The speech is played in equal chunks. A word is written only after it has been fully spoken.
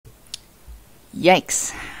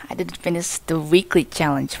Yikes, I didn't finish the weekly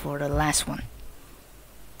challenge for the last one.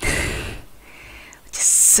 Just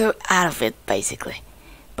so out of it basically.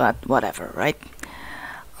 But whatever, right?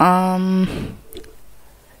 3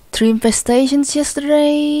 infestations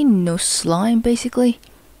yesterday, no slime basically.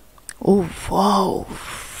 Oh wow,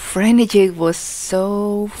 RENEJADE was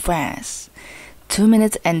so fast. 2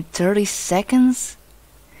 minutes and 30 seconds?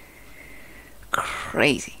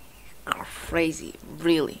 Crazy. Crazy,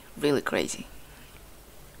 really crazy.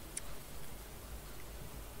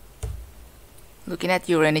 Looking at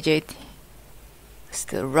you, RENEJADE.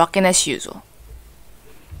 Still rocking as usual.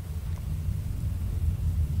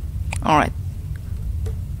 Alright.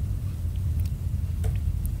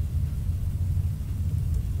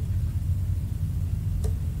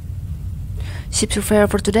 Ship surveyor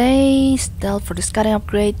for today. Stealth for the scouting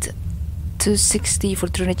upgrade. 260 for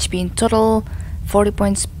drone HP in total. 40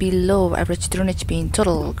 points below average drone HP in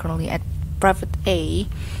total. Currently at private A.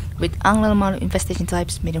 With unknown amount of infestation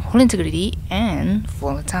types, medium hull integrity, and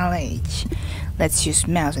volatile age. Let's use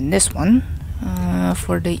mouse in this one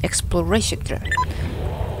for the exploration drone.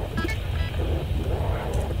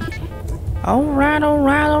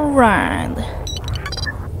 Alright.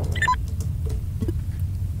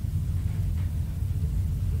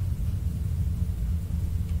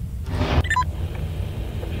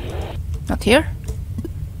 Not here?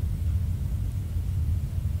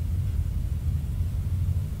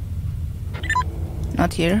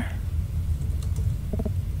 Not here.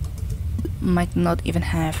 Might not even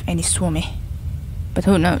have any swummy, but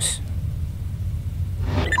who knows?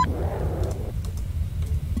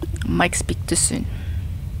 Might speak too soon.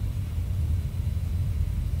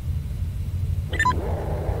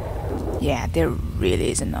 Yeah, there really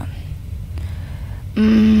isn't none.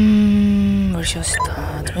 Where should I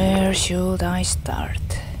start? Where should I start?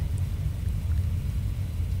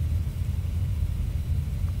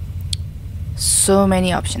 So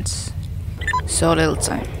many options, so little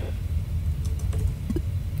time.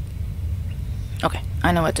 Okay,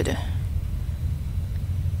 I know what to do.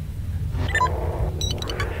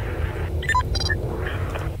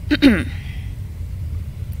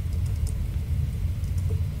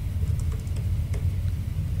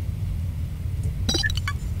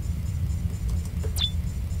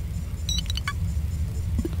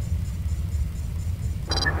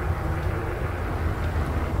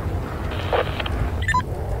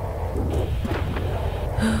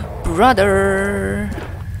 Brother!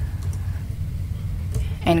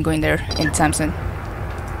 And going there in Samson.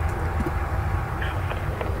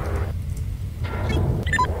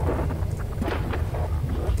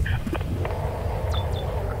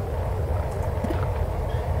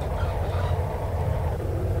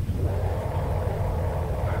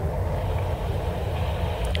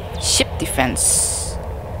 Ship defense.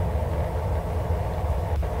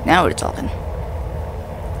 Now we're talking.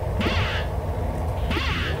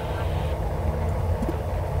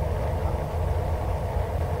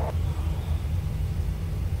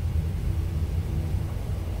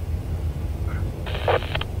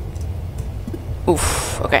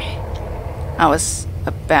 Oof, okay. I was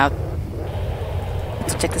about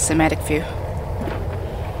to check the cinematic view.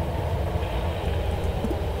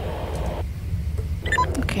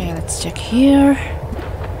 Okay, let's check here.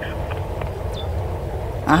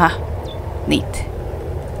 Aha, neat.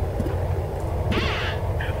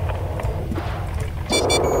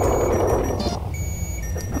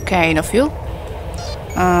 Okay, no fuel.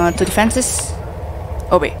 2 defenses.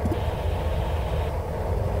 Obey.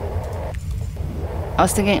 I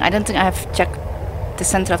was thinking, I don't think I have checked the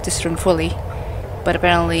center of this room fully, but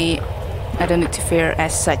apparently I don't need to fear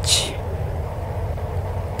as such.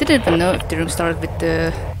 Didn't even know if the room started with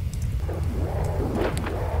the...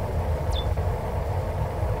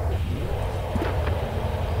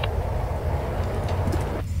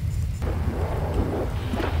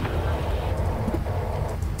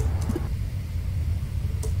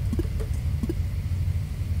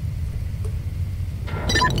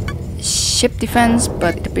 ship defense,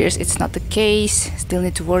 but it appears it's not the case. Still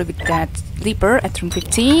need to worry with that leaper at room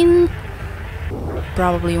 15.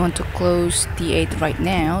 Probably want to close D8 right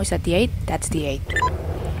now. Is that D8? That's D8.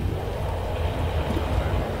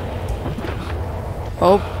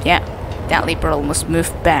 Oh, yeah. That leaper almost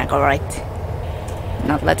moved back, alright.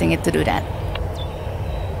 Not letting it to do that.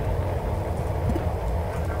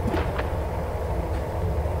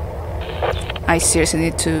 I seriously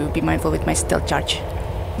need to be mindful with my stealth charge.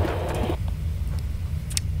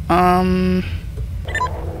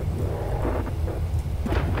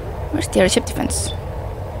 Where's the other ship defense?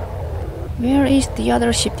 Where is the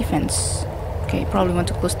other ship defense? Okay, probably want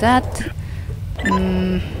to close that.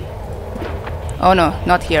 Oh no,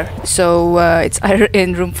 not here. So it's either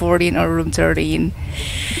in room 14 or room 13.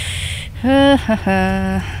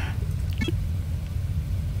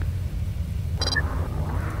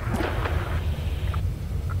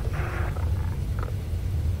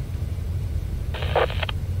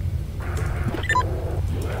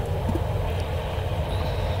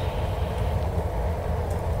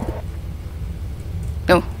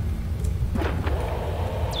 No.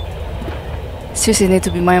 Seriously, need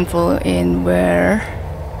to be mindful in where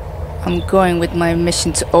I'm going with my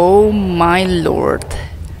missions. Oh my lord.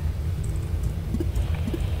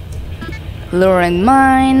 Lure and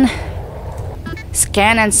mine.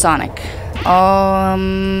 Scan and Sonic.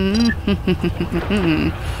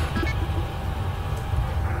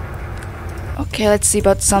 Okay, let's see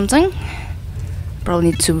about something. Probably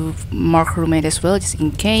need to mark roommate as well, just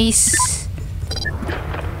in case.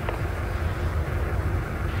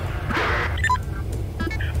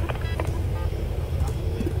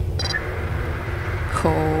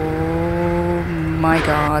 Oh my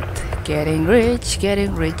god, getting rich,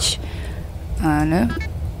 getting rich. No. No.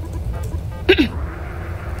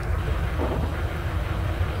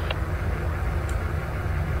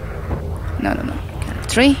 Kind of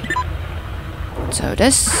 3. So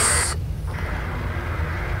this.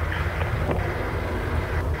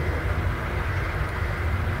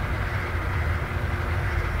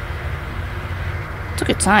 Took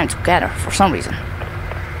your time to gather for some reason.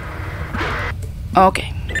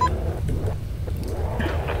 Okay.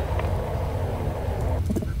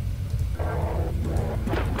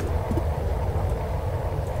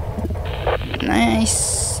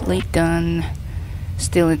 Nicely done.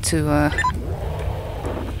 Still need to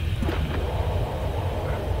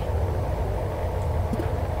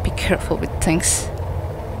be careful with things.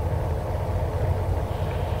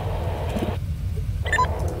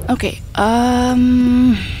 Okay,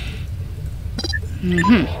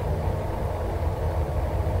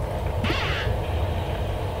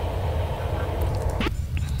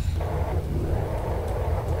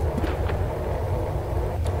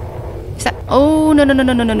 Is that? Oh no!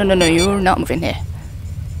 You're not moving here.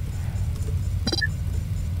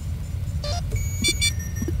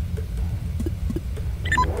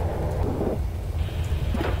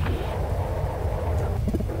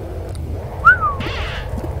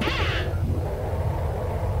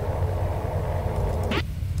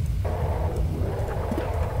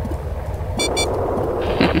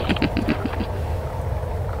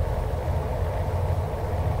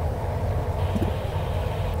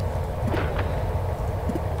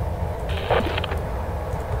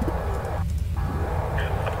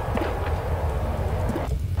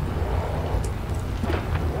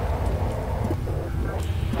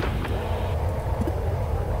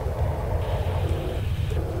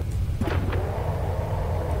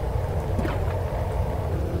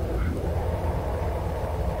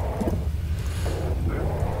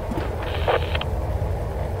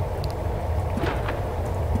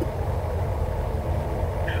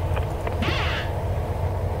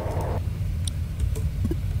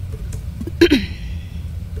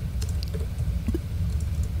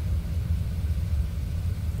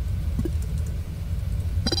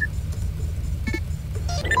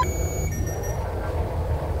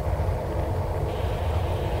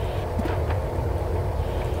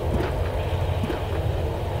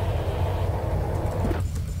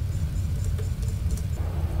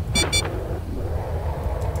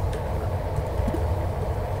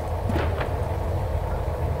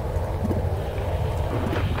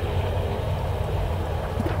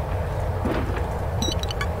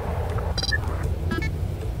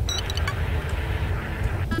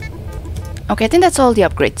 Okay, I think that's all the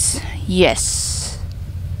upgrades. Yes.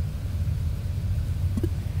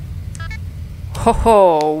 Ho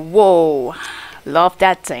ho, whoa. Love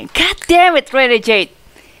that thing. God damn it, Renejade.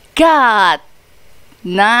 God.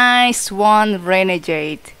 Nice one,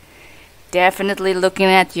 Renejade. Definitely looking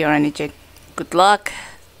at you, Renejade. Good luck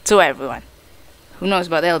to everyone. Who knows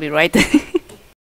about LB, right?